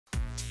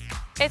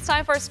It's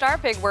time for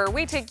StarPic, where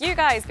we take you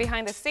guys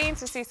behind the scenes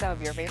to see some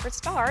of your favorite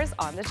stars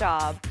on the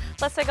job.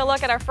 Let's take a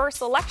look at our first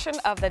selection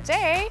of the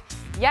day.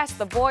 Yes,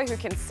 the boy who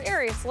can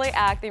seriously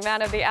act, the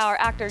man of the hour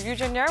actor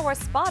Jun-yeol was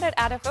spotted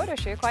at a photo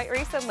shoot quite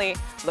recently,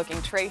 looking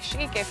très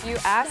chic if you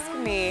ask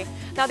me.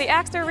 Now, the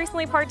actor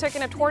recently partook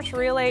in a torch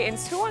relay in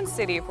Suwon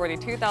City for the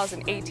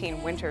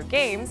 2018 Winter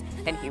Games,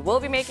 and he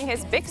will be making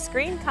his big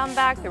screen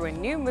comeback through a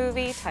new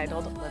movie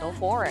titled Little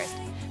Forest.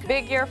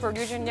 Big year for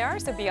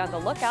Jun-yeol, so be on the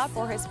lookout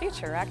for his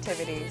future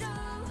activities.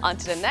 On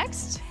to the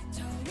next.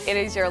 It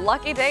is your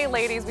lucky day,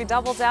 ladies. We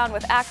double down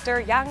with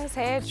actor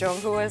Se-jong,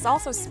 who was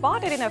also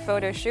spotted in a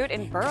photo shoot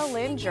in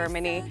Berlin,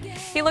 Germany.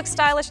 He looks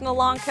stylish in a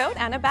long coat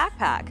and a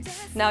backpack.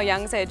 Now,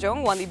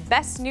 Se-jong won the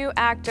Best New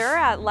Actor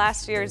at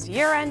last year's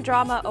Year-End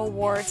Drama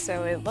Award,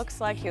 so it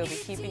looks like he'll be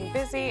keeping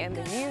busy in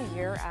the new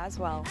year as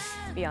well.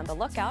 Be on the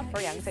lookout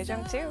for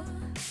Se-jong too.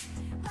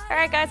 All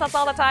right, guys, that's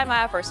all the time I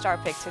have for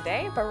StarPic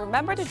today, but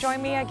remember to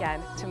join me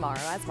again tomorrow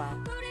as well.